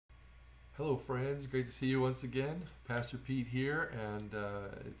Hello, friends. Great to see you once again. Pastor Pete here, and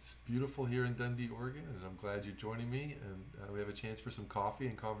it's beautiful here in Dundee, Oregon, and I'm glad you're joining me. And we have a chance for some coffee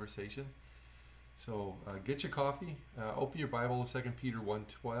and conversation. So get your coffee, open your Bible to 2 Peter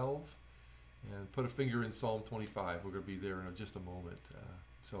 1:12, and put a finger in Psalm 25. We're going to be there in just a moment.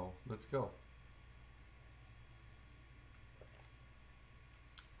 So let's go.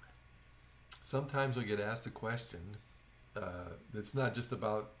 Sometimes I get asked a question that's not just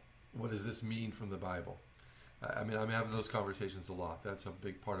about what does this mean from the Bible. I'm having those conversations a lot. That's a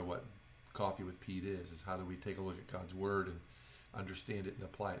big part of what Coffee with Pete is how do we take a look at God's Word and understand it and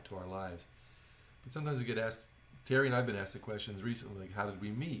apply it to our lives. But sometimes I get asked, Terry and I have been asked the questions recently, like how did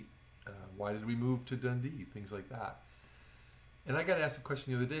we meet? Why did we move to Dundee? Things like that. And I got asked a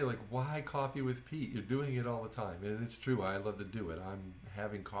question the other day, like, why Coffee with Pete? You're doing it all the time. And it's true, I love to do it. I'm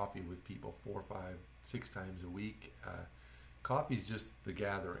having coffee with people 4, 5, 6 times a week. Coffee's just the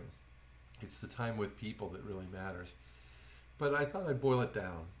gathering. It's the time with people that really matters. But I thought I'd boil it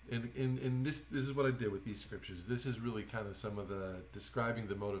down. And this is what I did with these scriptures. This is really kind of some of the describing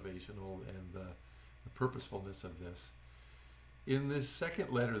the motivational and the purposefulness of this. In this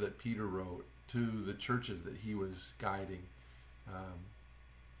second letter that Peter wrote to the churches that he was guiding,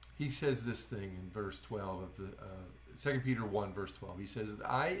 he says this thing in verse 12 of the 2 Peter 1 verse 12. He says,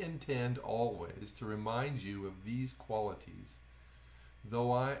 I intend always to remind you of these qualities,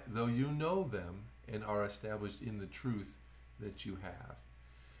 though you know them and are established in the truth that you have.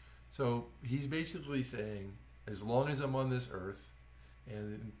 So he's basically saying, as long as I'm on this earth,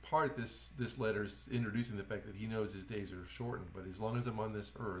 and in part this letter is introducing the fact that he knows his days are shortened, but as long as I'm on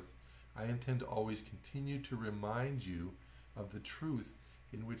this earth, I intend to always continue to remind you of the truth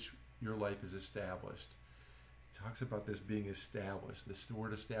in which your life is established. He talks about this being established. This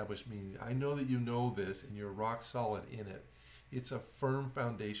word established means I know that you know this and you're rock solid in it. It's a firm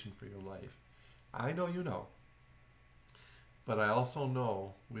foundation for your life. I know you know, but I also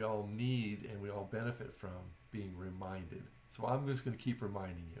know we all need and we all benefit from being reminded. So I'm just going to keep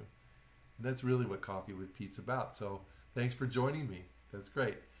reminding you. And that's really what Coffee with Pete's about. So thanks for joining me. That's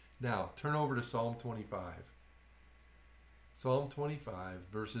great. Now turn over to Psalm 25. Psalm 25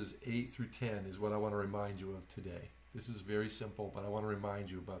 verses 8 through 10 is what I want to remind you of today. This is very simple, but I want to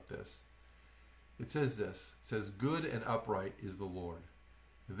remind you about this. It says this. It says, good and upright is the Lord.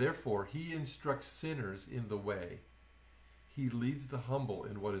 Therefore, he instructs sinners in the way. He leads the humble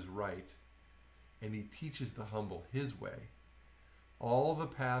in what is right, and he teaches the humble his way. All the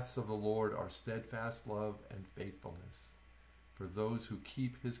paths of the Lord are steadfast love and faithfulness for those who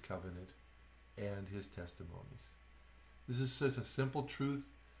keep his covenant and his testimonies. This is just a simple truth,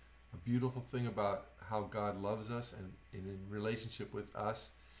 a beautiful thing about how God loves us and in relationship with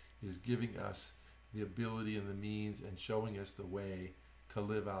us is giving us the ability and the means and showing us the way to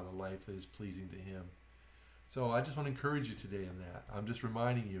live out a life that is pleasing to him. So I just want to encourage you today in that. I'm just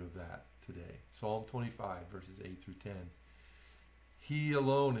reminding you of that today. Psalm 25 verses 8 through 10. He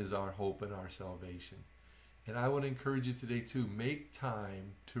alone is our hope and our salvation. And I want to encourage you today too, make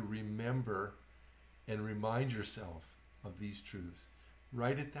time to remember and remind yourself of these truths.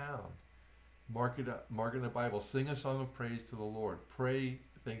 Write it down. Mark it up. Mark it in the Bible. Sing a song of praise to the Lord. Pray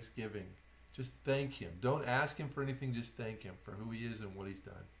thanksgiving. Just thank him. Don't ask him for anything. Just thank him for who he is and what he's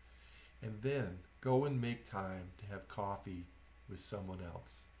done. And then go and make time to have coffee with someone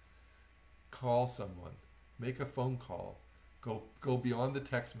else. Call someone. Make a phone call. Go beyond the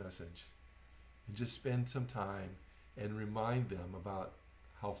text message and just spend some time and remind them about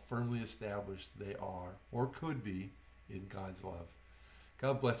how firmly established they are or could be in God's love.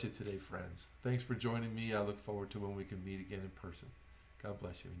 God bless you today, friends. Thanks for joining me. I look forward to when we can meet again in person. God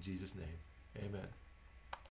bless you in Jesus' name. Amen.